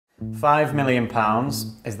£5 million,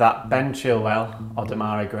 is that Ben Chilwell or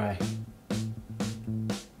Demarai Gray?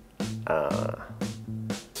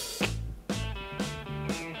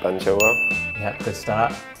 Ben Chilwell. Yep, good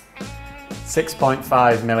start.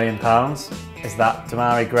 £6.5 million, is that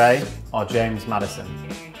Demarai Gray or James Maddison?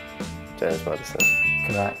 James Maddison.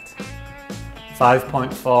 Correct.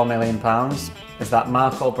 £5.4 million, is that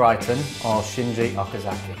Mark Albrighton or Shinji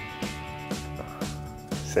Okazaki?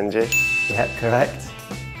 Sinji. Yep, correct.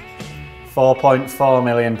 £4.4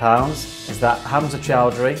 million, is that Hamza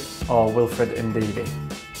Choudhury or Wilfred Ndidi?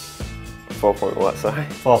 4 point what, sorry?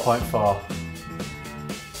 4.4.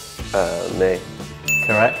 Me.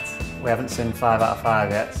 Correct. We haven't seen 5 out of 5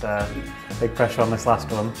 yet, so big pressure on this last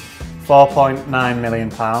one. £4.9 million,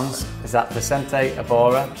 is that Vicente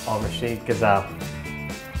Iborra or Rashid Ghazal?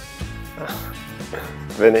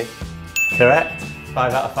 Vinny. Correct.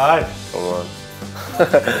 5 out of 5. Come on.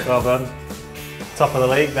 Well done. Top of the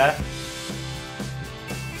league there.